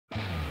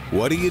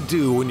What do you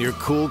do when your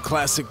cool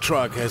classic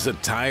truck has a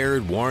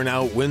tired,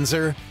 worn-out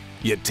Windsor?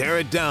 You tear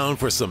it down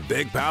for some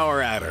big power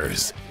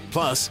adders.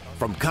 Plus,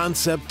 from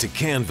concept to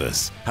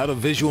canvas, how to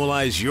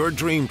visualize your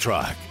dream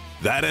truck.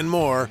 That and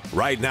more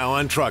right now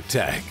on Truck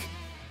Tech.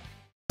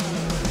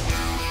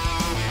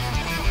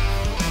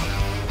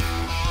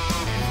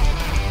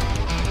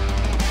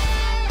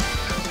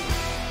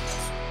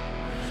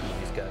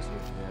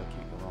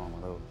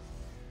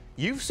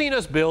 You've seen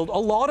us build a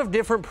lot of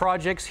different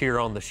projects here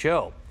on the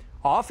show.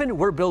 Often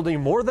we're building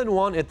more than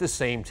one at the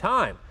same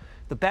time.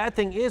 The bad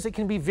thing is it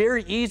can be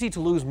very easy to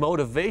lose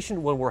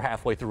motivation when we're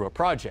halfway through a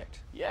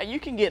project. Yeah, you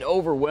can get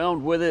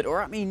overwhelmed with it,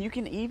 or I mean, you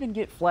can even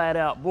get flat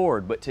out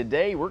bored. But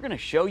today we're going to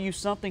show you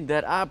something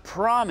that I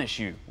promise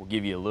you will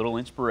give you a little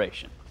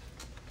inspiration.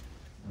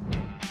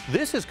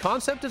 This is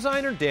concept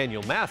designer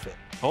Daniel Maffett,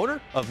 owner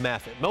of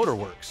Maffett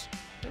Motorworks.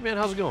 Hey man,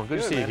 how's it going?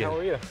 Good to see you again. How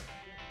are you?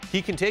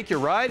 He can take your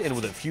ride and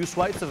with a few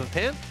swipes of a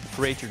pen,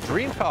 create your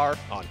dream car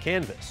on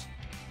canvas.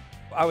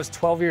 I was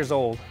 12 years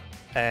old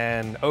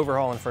and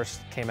Overhauling first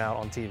came out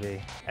on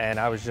TV, and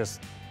I was just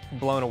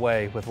blown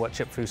away with what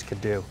Chip Foose could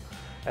do.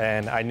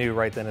 And I knew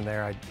right then and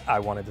there I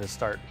wanted to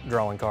start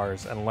drawing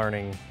cars and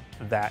learning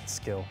that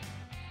skill.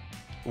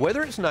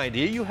 Whether it's an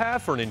idea you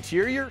have for an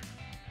interior,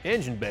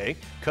 engine bay,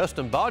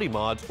 custom body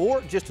mods,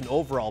 or just an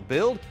overall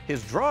build,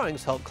 his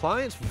drawings help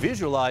clients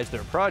visualize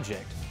their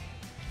project.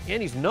 And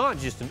he's not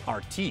just an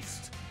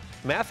artiste.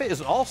 Maffett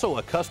is also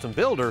a custom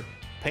builder,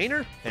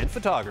 painter, and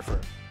photographer.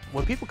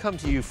 When people come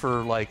to you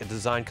for like a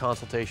design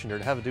consultation or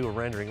to have to do a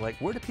rendering, like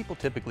where do people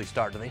typically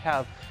start? Do they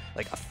have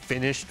like a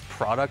finished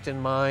product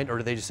in mind, or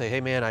do they just say, hey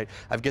man,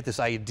 I've got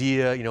this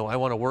idea, you know, I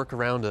want to work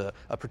around a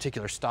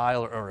particular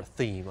style or a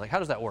theme? Like how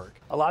does that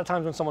work? A lot of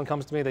times when someone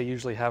comes to me, they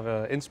usually have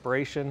an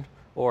inspiration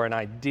or an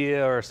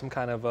idea or some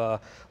kind of a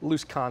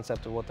loose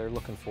concept of what they're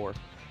looking for.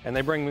 And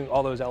they bring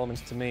all those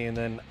elements to me, and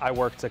then I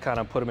work to kind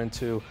of put them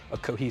into a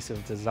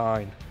cohesive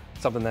design,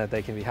 something that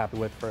they can be happy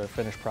with for a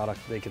finished product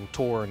they can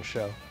tour and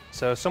show.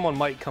 So someone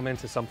might come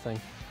into something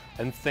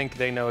and think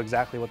they know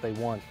exactly what they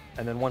want,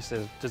 and then once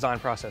the design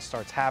process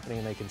starts happening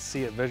and they can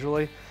see it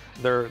visually,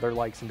 their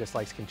likes and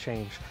dislikes can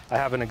change. I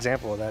have an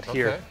example of that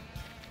here.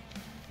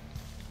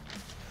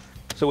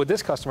 So with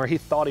this customer, he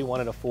thought he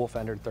wanted a full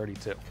fendered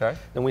 32. Okay.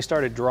 Then we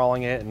started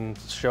drawing it and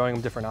showing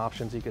him different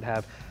options he could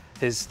have.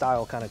 His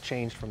style kind of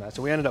changed from that.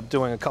 So we ended up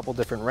doing a couple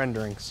different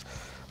renderings.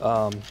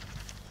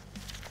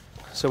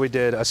 So we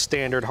did a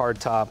standard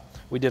hardtop,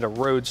 we did a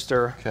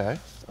roadster,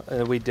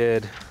 and we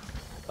did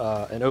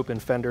an open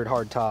fendered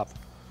hardtop,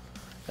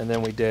 and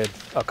then we did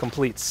a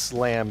complete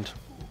slammed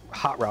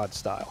hot rod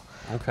style.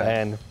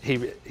 And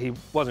he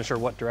wasn't sure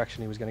what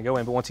direction he was going to go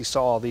in, but once he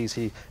saw all these,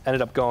 he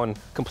ended up going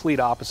complete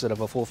opposite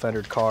of a full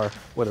fendered car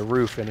with a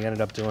roof, and he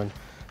ended up doing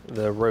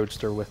the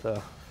roadster with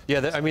a.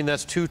 Yeah, I mean,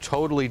 that's two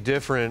totally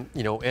different,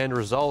 you know, end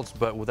results,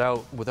 but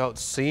without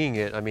seeing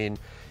it, I mean,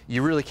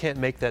 you really can't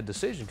make that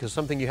decision because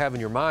something you have in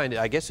your mind,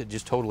 I guess it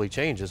just totally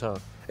changes, huh?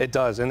 It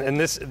does, and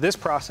this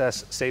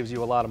process saves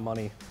you a lot of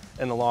money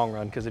in the long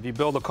run, because if you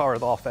build a car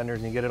with all fenders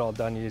and you get it all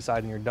done, you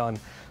decide and you're done,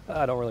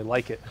 I don't really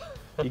like it.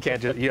 You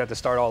can't just, you have to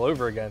start all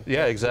over again.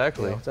 Yeah,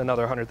 exactly. You know, it's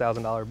another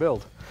 $100,000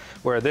 build.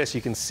 Where this,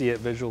 you can see it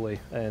visually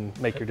and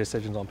make your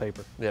decisions on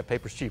paper. Yeah,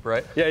 paper's cheap,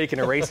 right? Yeah, you can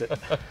erase it.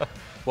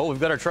 Well, we've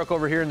got our truck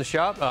over here in the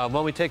shop. Why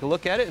don't we take a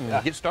look at it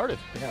and get started?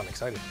 Yeah, I'm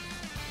excited.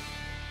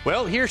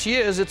 Well, here she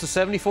is. It's a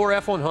 74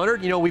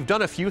 F100. You know, we've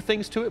done a few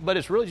things to it, but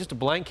it's really just a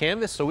blank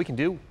canvas, so we can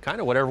do kind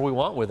of whatever we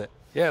want with it.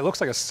 Yeah, it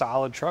looks like a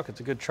solid truck.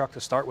 It's a good truck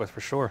to start with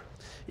for sure.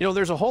 You know,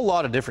 there's a whole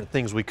lot of different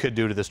things we could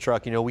do to this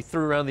truck. You know, we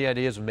threw around the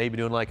ideas of maybe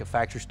doing like a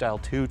factory style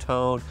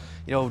two-tone,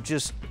 you know,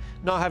 just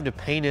not having to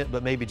paint it,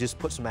 but maybe just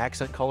put some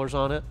accent colors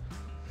on it.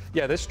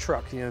 Yeah, this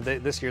truck, you know,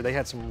 this year they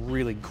had some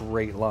really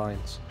great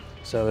lines.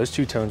 So those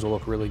two-tones will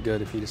look really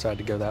good if you decide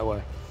to go that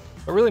way.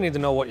 I really need to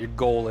know what your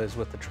goal is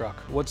with the truck.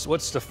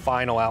 What's the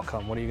final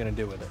outcome? What are you going to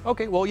do with it?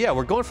 Okay, well, yeah,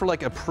 we're going for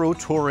like a pro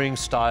touring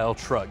style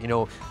truck. You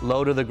know,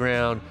 low to the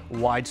ground,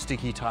 wide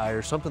sticky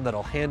tires, something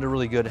that'll handle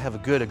really good, have a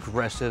good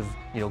aggressive,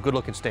 you know, good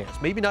looking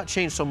stance. Maybe not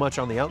change so much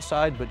on the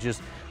outside, but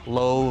just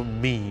low,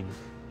 mean.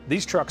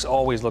 These trucks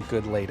always look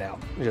good laid out.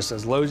 Just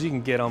as low as you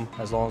can get them,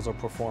 as long as they'll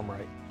perform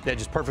right. Yeah,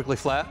 just perfectly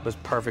flat?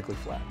 Just perfectly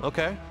flat.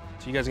 Okay.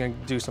 So you guys are going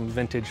to do some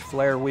vintage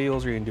flare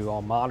wheels, or you can do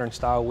all modern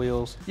style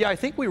wheels? Yeah, I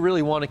think we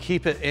really want to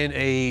keep it in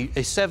a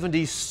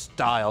 70s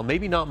style.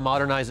 Maybe not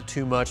modernize it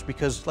too much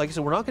because, like I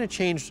said, we're not going to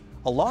change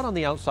a lot on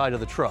the outside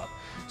of the truck.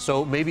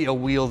 So maybe a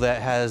wheel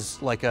that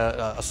has like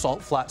a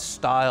salt flat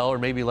style, or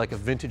maybe like a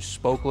vintage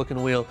spoke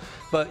looking wheel,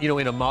 but you know,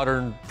 in a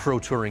modern pro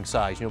touring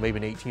size, you know, maybe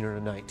an 18 or a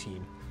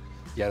 19.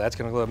 Yeah, that's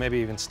going to maybe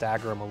even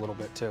stagger them a little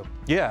bit too.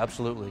 Yeah,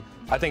 absolutely.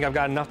 I think I've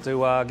got enough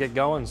to get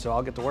going, so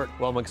I'll get to work.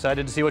 Well, I'm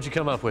excited to see what you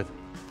come up with.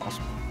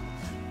 Awesome.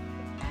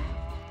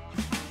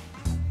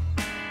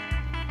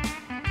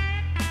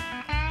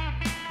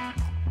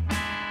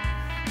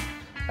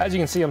 As you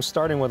can see, I'm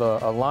starting with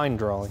a line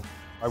drawing.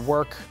 I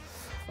work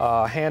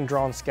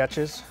hand-drawn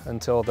sketches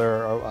until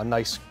they're a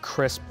nice,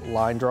 crisp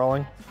line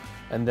drawing.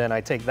 And then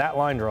I take that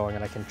line drawing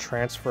and I can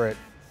transfer it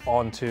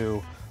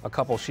onto a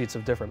couple sheets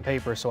of different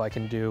paper so I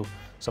can do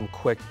some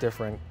quick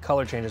different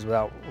color changes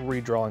without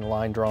redrawing,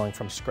 line drawing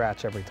from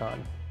scratch every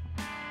time.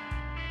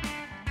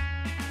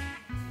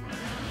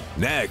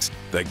 Next,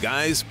 the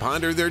guys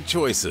ponder their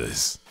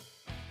choices.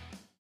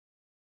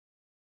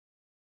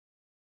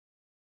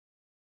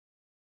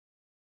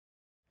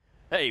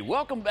 Hey,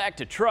 welcome back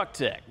to Truck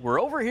Tech. We're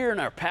over here in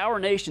our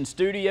PowerNation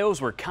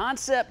studios where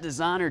concept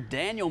designer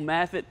Daniel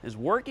Maffett is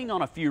working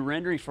on a few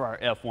renderings for our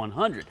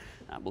F100.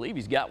 I believe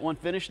he's got one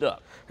finished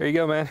up. Here you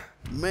go, man.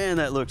 Man,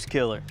 that looks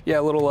killer. Yeah,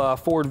 a little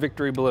Ford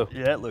Victory Blue.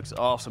 Yeah, it looks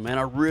awesome, man.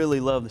 I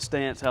really love the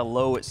stance, how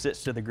low it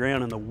sits to the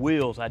ground, and the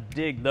wheels. I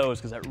dig those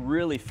because that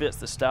really fits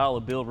the style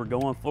of build we're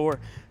going for.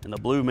 And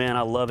the blue, man,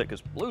 I love it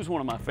because blue's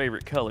one of my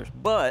favorite colors.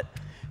 But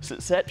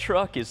since that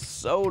truck is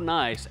so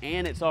nice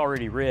and it's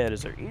already red,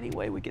 is there any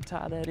way we could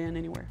tie that in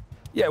anywhere?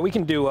 Yeah, we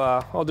can do,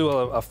 I'll do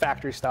a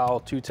factory style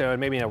two-tone,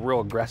 maybe a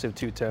real aggressive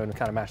two-tone to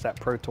kind of match that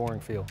pro touring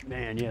feel.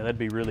 Man, yeah, that'd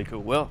be really cool.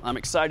 Well, I'm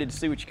excited to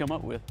see what you come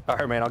up with. All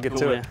right, man, I'll get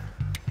Cool, to man.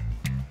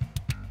 it.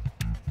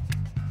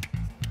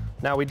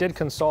 Now, we did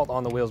consult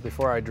on the wheels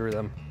before I drew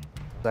them.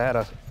 I had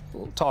a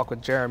talk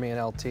with Jeremy and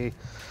LT,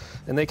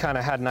 and they kind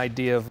of had an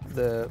idea of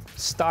the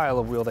style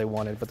of wheel they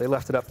wanted, but they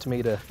left it up to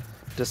me to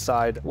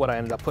decide what I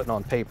ended up putting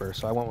on paper.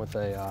 So I went with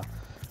a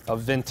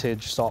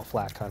vintage salt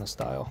flat kind of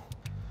style.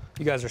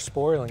 You guys are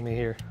spoiling me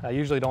here. I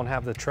usually don't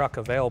have the truck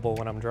available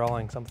when I'm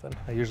drawing something.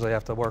 I usually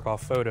have to work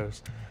off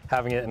photos.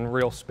 Having it in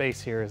real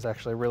space here is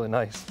actually really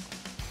nice.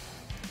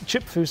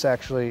 Chip Foose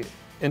actually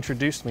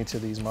introduced me to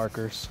these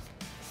markers,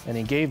 and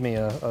he gave me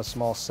a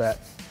small set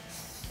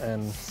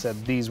and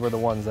said these were the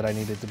ones that I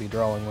needed to be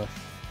drawing with.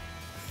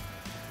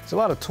 There's a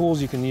lot of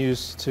tools you can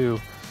use to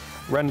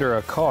render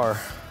a car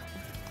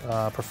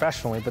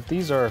professionally, but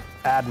these are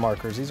ad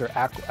markers. These are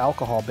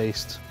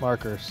alcohol-based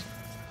markers.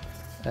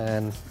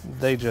 And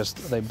they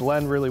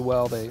blend really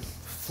well, they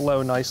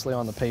flow nicely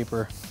on the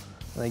paper,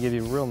 and they give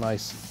you real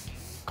nice,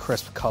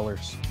 crisp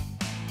colors.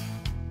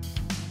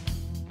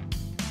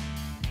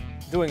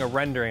 Doing a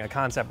rendering, a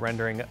concept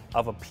rendering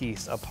of a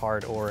piece, a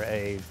part, or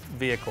a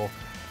vehicle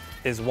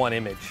is one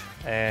image,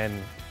 and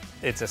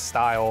it's a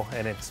style,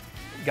 and it's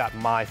got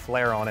my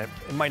flair on it.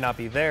 It might not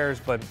be theirs,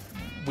 but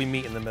we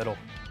meet in the middle.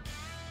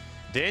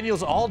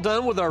 Daniel's all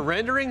done with our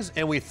renderings,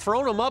 and we've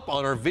thrown them up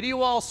on our video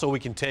wall so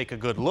we can take a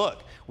good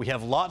look. We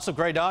have lots of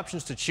great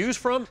options to choose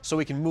from, so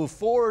we can move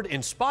forward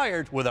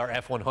inspired with our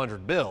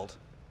F100 build.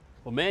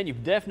 Well, man,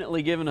 you've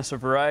definitely given us a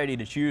variety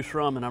to choose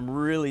from, and I'm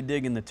really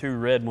digging the two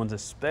red ones,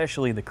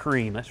 especially the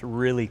cream. That's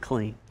really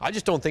clean. I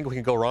just don't think we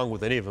can go wrong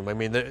with any of them. I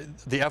mean, the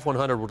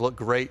F100 would look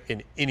great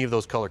in any of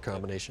those color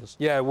combinations.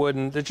 Yeah, it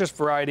wouldn't. It's just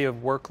variety of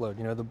workload.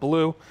 You know, the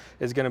blue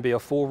is going to be a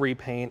full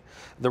repaint.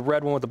 The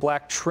red one with the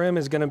black trim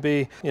is going to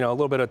be, you know, a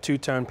little bit of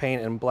two-tone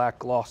paint and black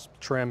gloss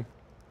trim.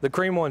 The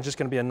cream one is just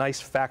going to be a nice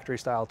factory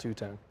style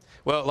two-tone.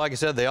 Well, like I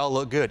said, they all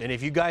look good. And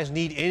if you guys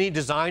need any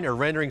design or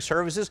rendering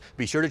services,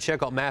 be sure to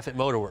check out Maffett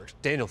Motorworks.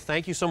 Daniel,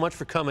 thank you so much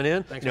for coming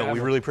in. Thanks we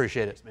really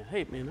appreciate it. Man,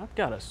 hey, man, I've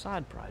got a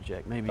side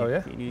project. Maybe Oh,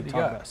 yeah? you need What to you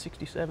talk got? about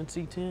 67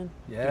 C10.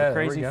 Yeah, Do a there we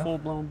crazy go.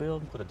 full-blown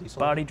build. Put a diesel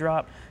Body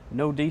drop,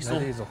 no diesel.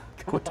 No diesel.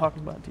 Quit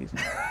talking about diesel.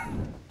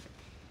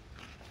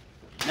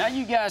 Now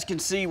you guys can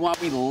see why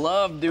we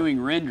love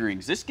doing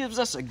renderings. This gives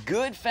us a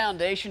good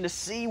foundation to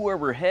see where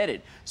we're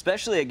headed.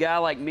 Especially a guy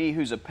like me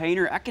who's a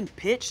painter, I can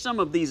pitch some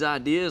of these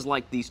ideas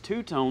like these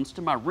two-tones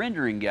to my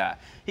rendering guy.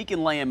 He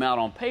can lay them out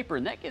on paper,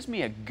 and that gives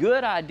me a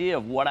good idea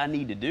of what I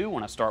need to do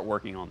when I start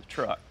working on the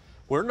truck.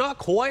 We're not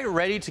quite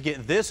ready to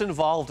get this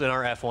involved in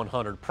our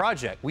F100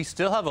 project. We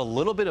still have a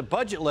little bit of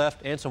budget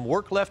left and some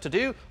work left to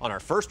do on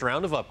our first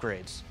round of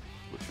upgrades.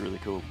 Looks really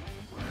cool.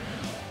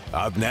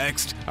 Up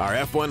next, our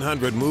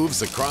F100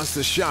 moves across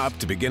the shop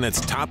to begin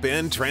its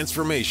top-end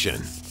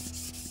transformation.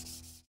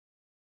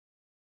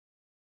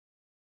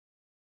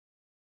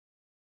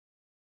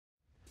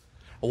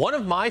 One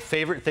of my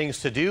favorite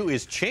things to do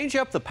is change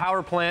up the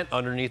power plant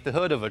underneath the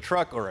hood of a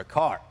truck or a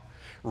car.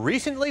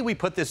 Recently, we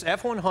put this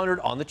F100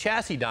 on the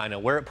chassis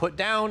dyno, where it put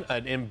down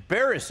an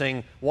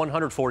embarrassing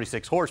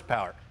 146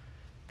 horsepower.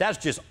 That's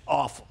just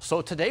awful.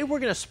 So today we're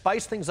going to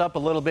spice things up a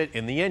little bit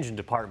in the engine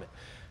department.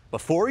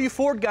 Before you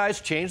Ford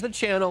guys change the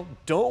channel,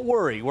 don't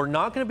worry, we're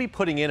not going to be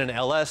putting in an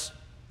LS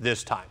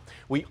this time.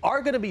 We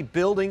are going to be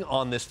building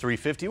on this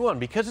 351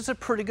 because it's a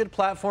pretty good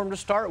platform to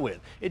start with.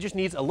 It just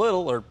needs a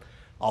little or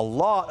a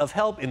lot of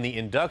help in the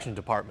induction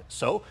department.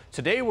 So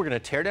today we're going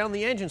to tear down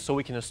the engine so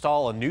we can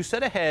install a new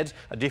set of heads,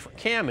 a different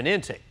cam and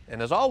intake.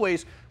 And as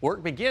always,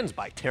 work begins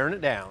by tearing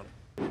it down.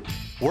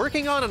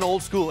 Working on an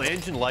old school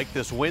engine like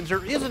this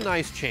Windsor is a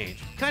nice change.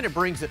 Kind of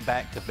brings it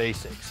back to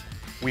basics.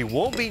 We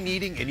won't be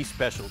needing any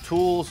special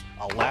tools,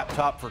 a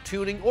laptop for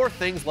tuning, or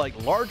things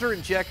like larger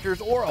injectors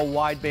or a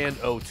wideband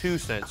O2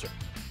 sensor.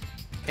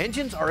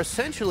 Engines are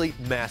essentially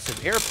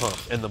massive air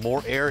pumps, and the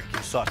more air it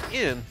can suck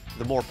in,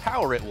 the more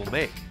power it will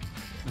make.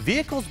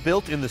 Vehicles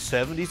built in the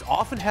 70s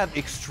often have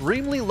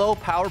extremely low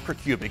power per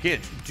cubic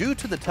inch due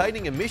to the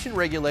tightening emission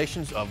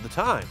regulations of the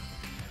time.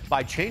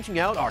 By changing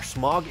out our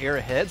smog air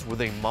heads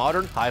with a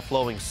modern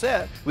high-flowing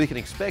set, we can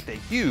expect a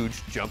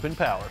huge jump in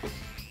power.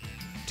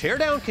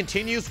 Teardown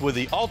continues with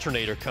the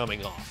alternator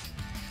coming off.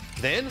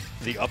 Then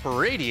the upper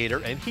radiator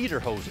and heater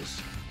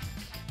hoses.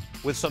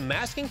 With some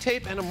masking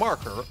tape and a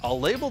marker, I'll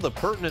label the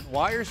pertinent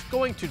wires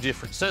going to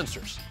different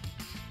sensors.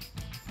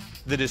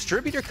 The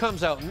distributor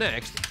comes out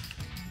next,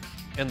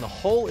 and the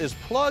hole is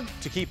plugged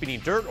to keep any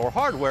dirt or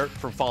hardware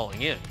from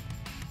falling in.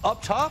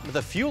 Up top,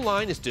 the fuel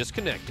line is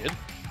disconnected,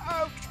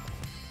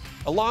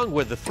 along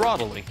with the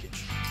throttle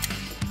linkage.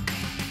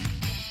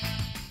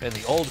 And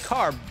the old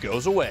carb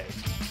goes away.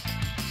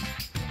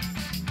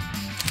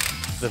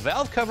 The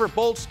valve cover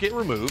bolts get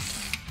removed,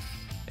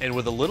 and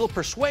with a little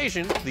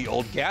persuasion, the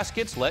old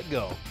gaskets let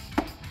go.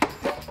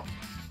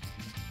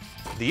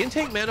 The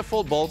intake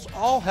manifold bolts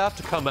all have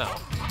to come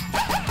out.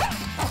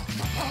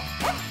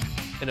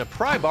 And a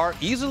pry bar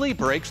easily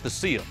breaks the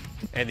seal,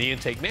 and the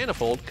intake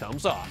manifold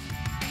comes off.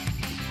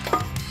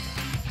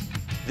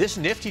 This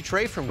nifty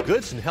tray from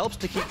Goodson helps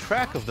to keep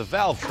track of the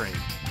valve train.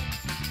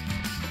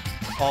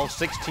 All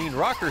 16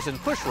 rockers and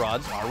push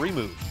rods are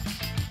removed.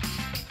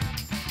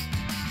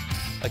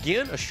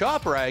 Again, a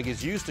shop rag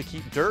is used to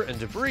keep dirt and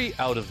debris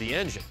out of the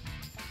engine.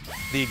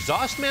 The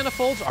exhaust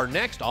manifolds are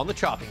next on the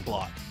chopping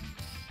block.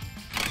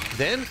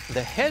 Then,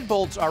 the head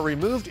bolts are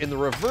removed in the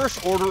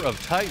reverse order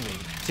of tightening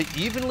to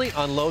evenly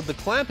unload the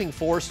clamping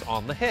force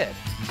on the head.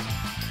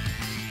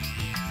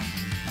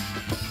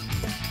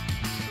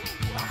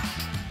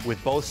 With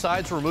both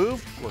sides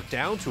removed, we're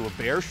down to a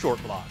bare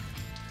short block.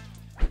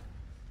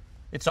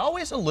 It's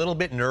always a little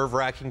bit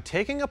nerve-wracking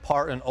taking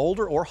apart an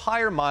older or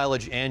higher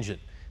mileage engine.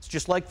 It's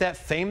just like that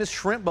famous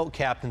shrimp boat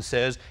captain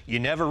says, you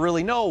never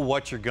really know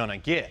what you're gonna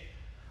get.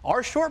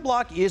 Our short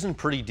block is in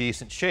pretty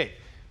decent shape,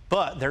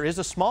 but there is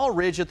a small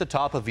ridge at the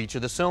top of each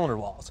of the cylinder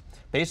walls.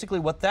 Basically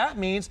what that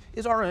means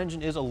is our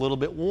engine is a little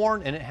bit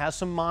worn and it has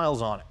some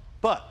miles on it.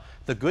 But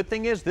the good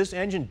thing is this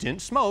engine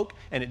didn't smoke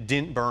and it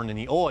didn't burn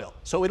any oil,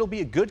 so it'll be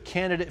a good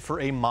candidate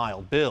for a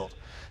mild build.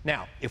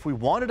 Now, if we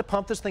wanted to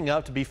pump this thing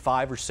up to be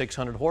 500 or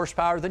 600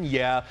 horsepower, then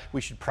yeah, we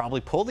should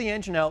probably pull the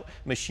engine out,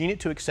 machine it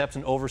to accept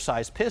an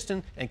oversized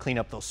piston, and clean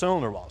up those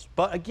cylinder walls.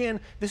 But again,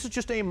 this is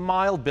just a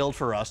mild build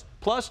for us,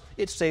 plus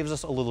it saves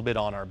us a little bit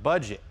on our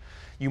budget.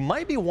 You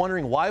might be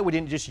wondering why we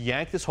didn't just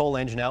yank this whole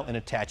engine out and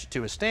attach it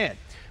to a stand.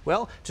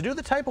 Well, to do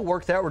the type of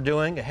work that we're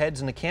doing, a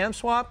heads and a cam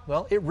swap,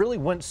 well, it really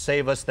wouldn't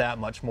save us that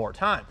much more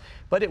time.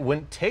 But it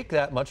wouldn't take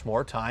that much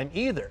more time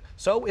either.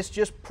 So it's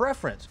just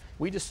preference.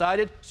 We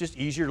decided it's just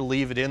easier to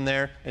leave it in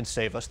there and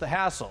save us the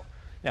hassle.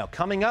 Now,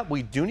 coming up,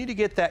 we do need to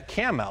get that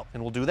cam out,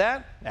 and we'll do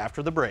that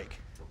after the break.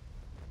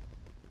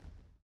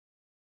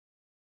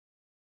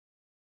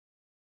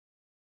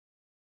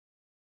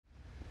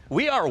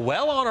 We are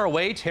well on our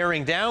way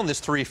tearing down this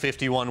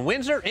 351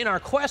 Windsor in our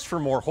quest for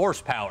more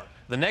horsepower.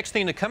 The next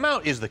thing to come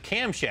out is the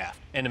camshaft,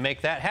 and to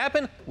make that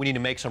happen, we need to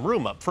make some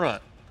room up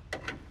front.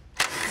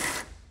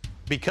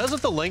 Because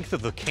of the length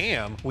of the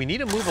cam, we need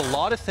to move a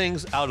lot of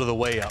things out of the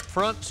way up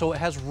front so it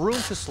has room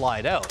to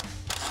slide out.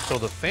 So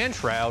the fan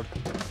shroud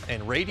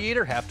and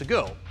radiator have to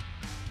go.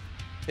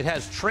 It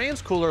has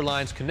trans-cooler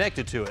lines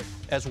connected to it,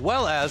 as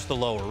well as the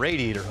lower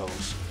radiator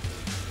hose.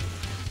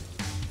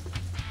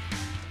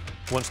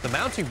 Once the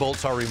mounting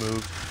bolts are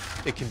removed,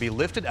 it can be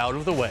lifted out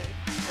of the way.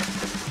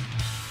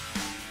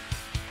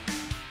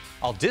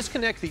 I'll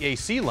disconnect the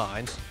AC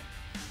lines,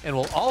 and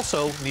we'll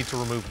also need to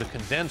remove the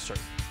condenser.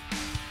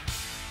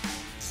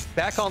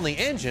 Back on the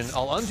engine,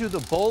 I'll undo the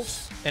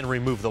bolts and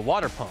remove the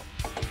water pump.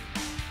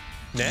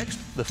 Next,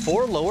 the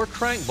 4 lower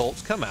crank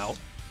bolts come out,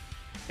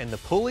 and the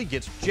pulley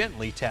gets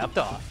gently tapped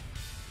off.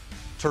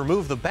 To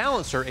remove the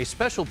balancer, a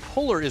special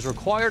puller is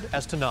required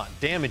as to not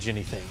damage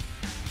anything.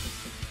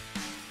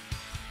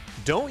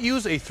 Don't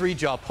use a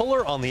 3-jaw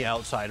puller on the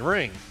outside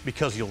ring,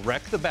 because you'll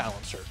wreck the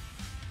balancer.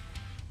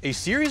 A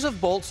series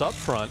of bolts up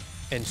front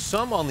and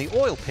some on the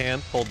oil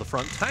pan hold the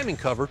front timing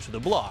cover to the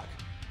block.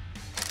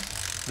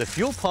 The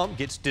fuel pump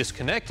gets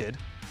disconnected,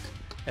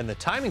 and the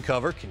timing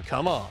cover can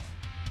come off.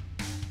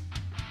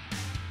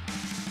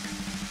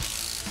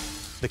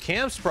 The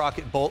cam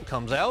sprocket bolt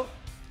comes out,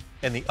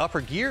 and the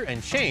upper gear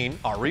and chain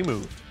are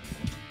removed.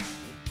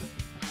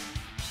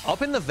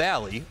 Up in the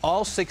valley,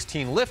 all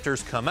 16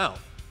 lifters come out.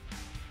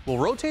 We'll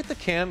rotate the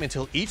cam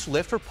until each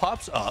lifter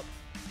pops up,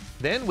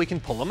 then we can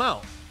pull them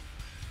out.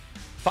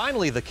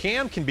 Finally, the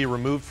cam can be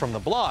removed from the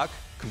block,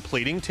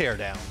 completing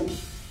teardown.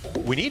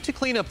 We need to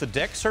clean up the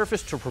deck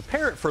surface to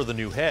prepare it for the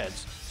new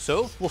heads,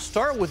 so we'll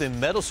start with a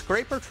metal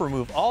scraper to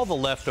remove all the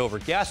leftover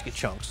gasket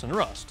chunks and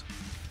rust.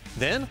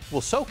 Then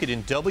we'll soak it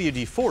in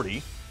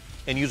WD-40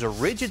 and use a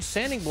rigid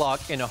sanding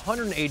block and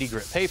 180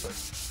 grit paper.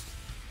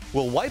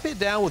 We'll wipe it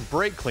down with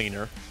brake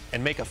cleaner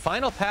and make a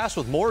final pass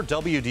with more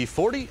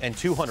WD-40 and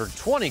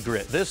 220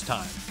 grit this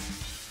time.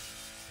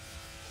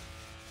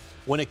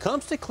 When it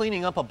comes to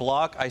cleaning up a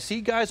block, I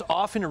see guys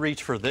often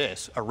reach for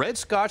this, a red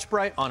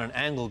Scotch-Brite on an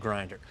angle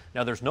grinder.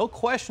 Now there's no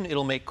question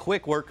it'll make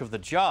quick work of the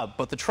job,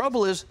 but the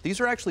trouble is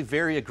these are actually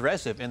very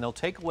aggressive and they'll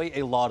take away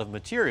a lot of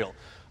material.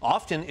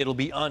 Often it'll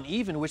be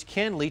uneven, which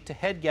can lead to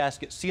head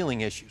gasket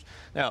sealing issues.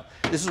 Now,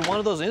 this is one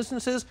of those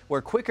instances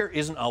where quicker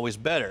isn't always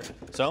better,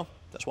 so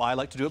that's why I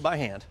like to do it by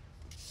hand.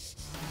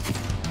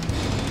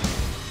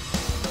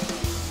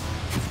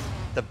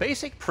 The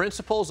basic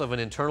principles of an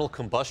internal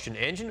combustion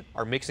engine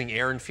are mixing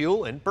air and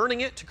fuel and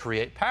burning it to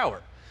create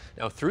power.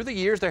 Now, through the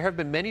years, there have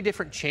been many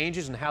different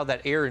changes in how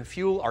that air and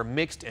fuel are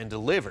mixed and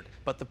delivered,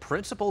 but the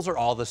principles are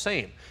all the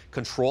same.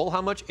 Control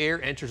how much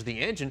air enters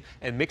the engine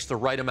and mix the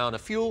right amount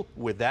of fuel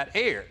with that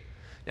air.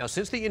 Now,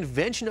 since the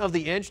invention of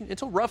the engine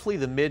until roughly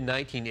the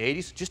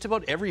mid-1980s, just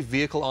about every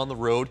vehicle on the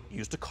road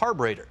used a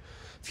carburetor.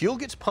 Fuel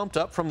gets pumped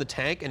up from the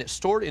tank and it's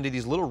stored into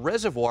these little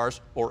reservoirs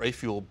or a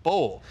fuel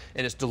bowl,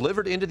 and it's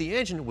delivered into the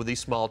engine with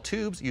these small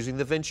tubes using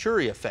the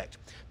Venturi effect.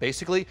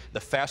 Basically, the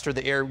faster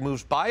the air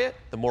moves by it,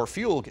 the more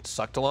fuel gets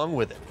sucked along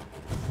with it.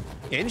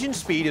 Engine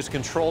speed is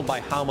controlled by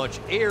how much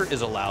air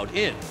is allowed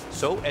in.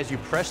 So as you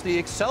press the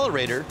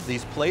accelerator,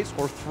 these plates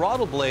or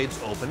throttle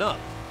blades open up.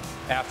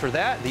 After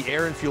that, the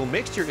air and fuel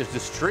mixture is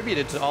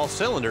distributed to all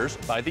cylinders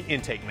by the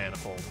intake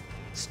manifold.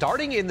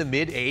 Starting in the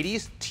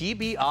mid-80s,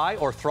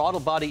 TBI or throttle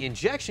body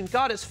injection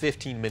got its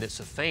 15 minutes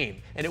of fame,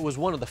 and it was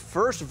one of the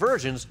first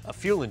versions of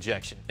fuel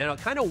injection. Now, it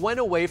kind of went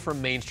away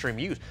from mainstream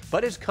use,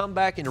 but has come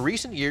back in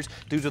recent years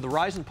due to the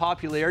rise in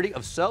popularity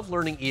of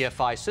self-learning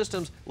EFI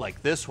systems like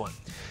this one.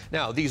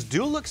 Now, these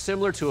do look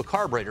similar to a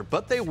carburetor,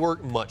 but they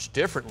work much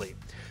differently.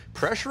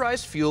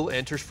 Pressurized fuel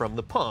enters from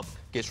the pump,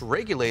 gets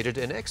regulated,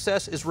 and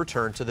excess is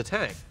returned to the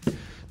tank.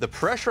 The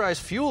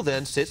pressurized fuel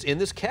then sits in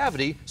this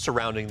cavity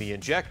surrounding the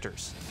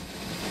injectors.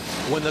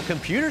 When the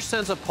computer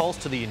sends a pulse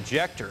to the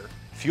injector,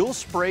 fuel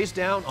sprays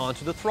down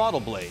onto the throttle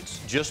blades.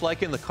 Just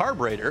like in the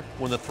carburetor,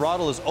 when the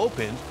throttle is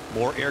opened,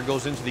 more air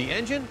goes into the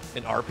engine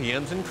and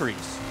RPMs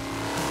increase.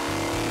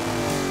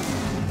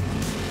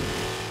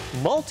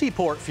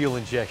 Multi-port fuel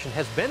injection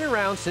has been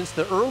around since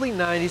the early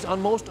 90s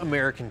on most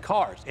American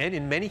cars, and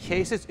in many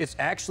cases, it's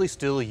actually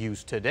still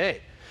used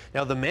today.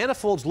 Now, the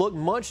manifolds look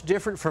much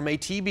different from a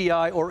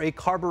TBI or a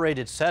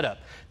carbureted setup.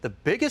 The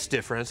biggest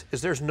difference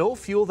is there's no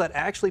fuel that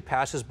actually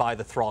passes by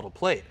the throttle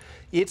plate.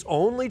 Its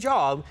only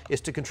job is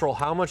to control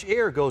how much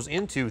air goes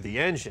into the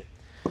engine.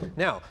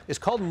 Now, it's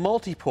called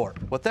multi-port.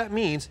 What that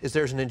means is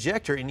there's an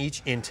injector in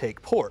each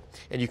intake port,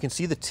 and you can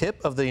see the tip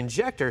of the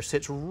injector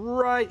sits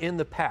right in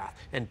the path,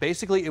 and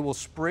basically it will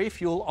spray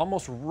fuel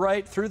almost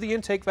right through the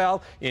intake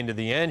valve into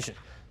the engine.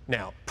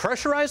 Now,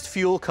 pressurized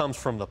fuel comes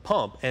from the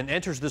pump and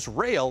enters this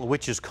rail,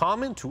 which is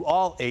common to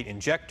all 8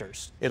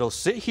 injectors. It'll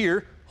sit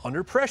here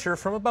under pressure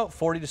from about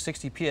 40 to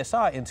 60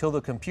 psi until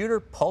the computer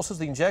pulses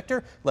the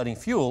injector, letting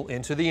fuel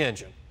into the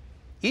engine.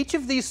 Each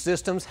of these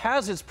systems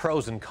has its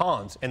pros and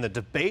cons, and the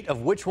debate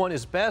of which one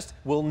is best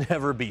will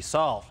never be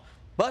solved.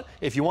 But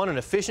if you want an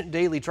efficient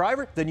daily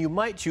driver, then you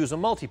might choose a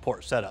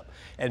multi-port setup.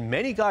 And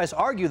many guys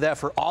argue that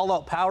for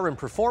all-out power and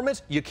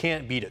performance, you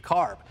can't beat a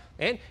carb.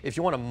 And if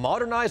you want to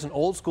modernize an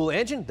old-school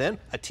engine, then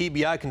a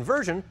TBI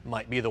conversion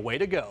might be the way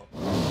to go.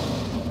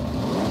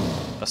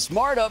 A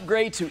smart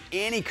upgrade to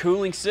any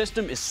cooling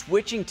system is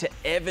switching to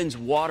Evans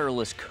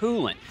Waterless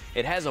Coolant.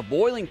 It has a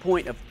boiling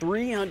point of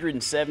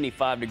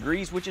 375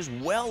 degrees, which is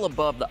well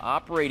above the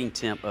operating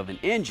temp of an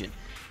engine.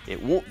 It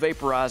won't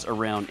vaporize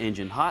around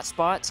engine hot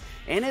spots,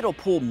 and it'll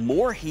pull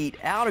more heat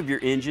out of your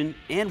engine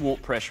and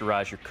won't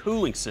pressurize your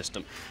cooling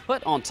system.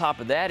 But on top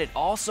of that, it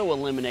also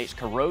eliminates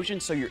corrosion,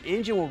 so your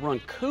engine will run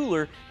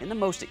cooler in the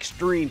most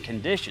extreme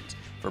conditions.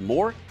 For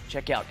more,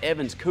 check out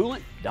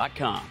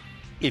evanscoolant.com.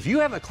 If you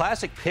have a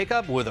classic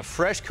pickup with a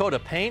fresh coat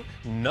of paint,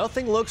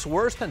 nothing looks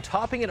worse than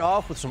topping it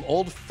off with some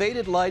old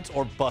faded lights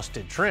or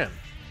busted trim.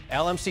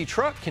 LMC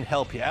Truck can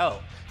help you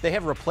out. They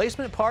have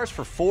replacement parts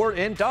for Ford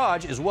and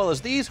Dodge, as well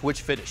as these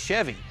which fit a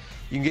Chevy.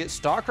 You can get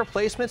stock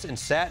replacements in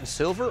satin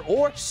silver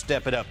or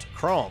step it up to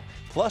chrome.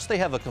 Plus, they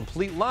have a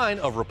complete line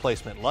of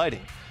replacement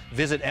lighting.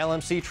 Visit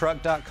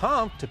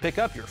lmctruck.com to pick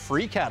up your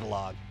free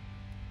catalog.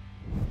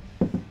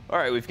 All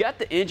right, we've got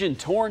the engine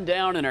torn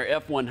down in our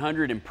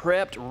F100 and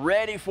prepped,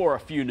 ready for a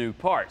few new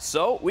parts.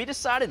 So we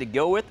decided to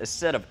go with a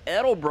set of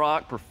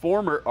Edelbrock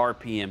Performer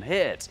RPM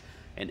heads,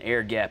 an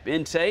air gap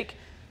intake,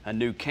 a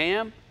new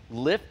cam,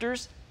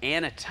 lifters,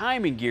 and a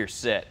timing gear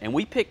set. And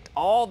we picked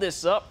all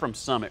this up from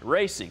Summit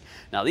Racing.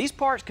 Now, these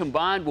parts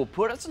combined will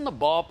put us in the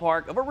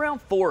ballpark of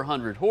around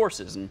 400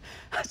 horses. And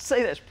I'd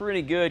say that's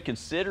pretty good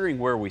considering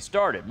where we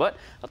started. But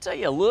I'll tell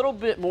you a little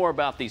bit more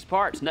about these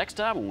parts next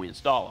time when we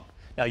install them.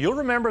 Now, you'll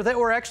remember that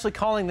we're actually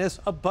calling this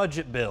a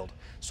budget build.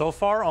 So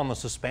far on the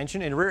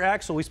suspension and rear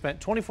axle, we spent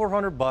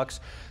 $2,400,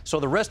 so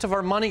the rest of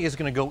our money is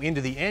going to go into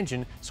the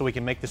engine so we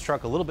can make this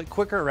truck a little bit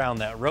quicker around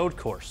that road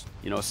course.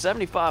 You know, a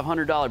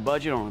 $7,500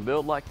 budget on a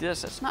build like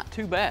this, that's not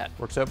too bad.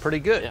 Works out pretty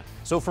good. Yeah.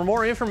 So for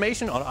more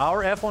information on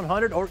our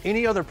F100 or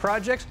any other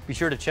projects, be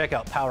sure to check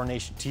out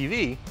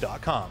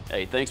PowerNationTV.com.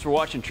 Hey, thanks for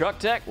watching Truck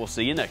Tech. We'll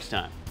see you next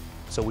time.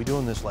 So we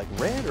doing this like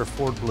red or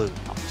Ford blue?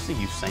 I'll see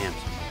you Samsung.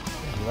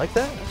 You like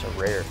that? That's a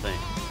rare thing.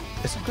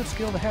 It's a good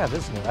skill to have,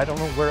 isn't it? I don't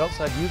know where else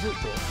I'd use it,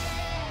 but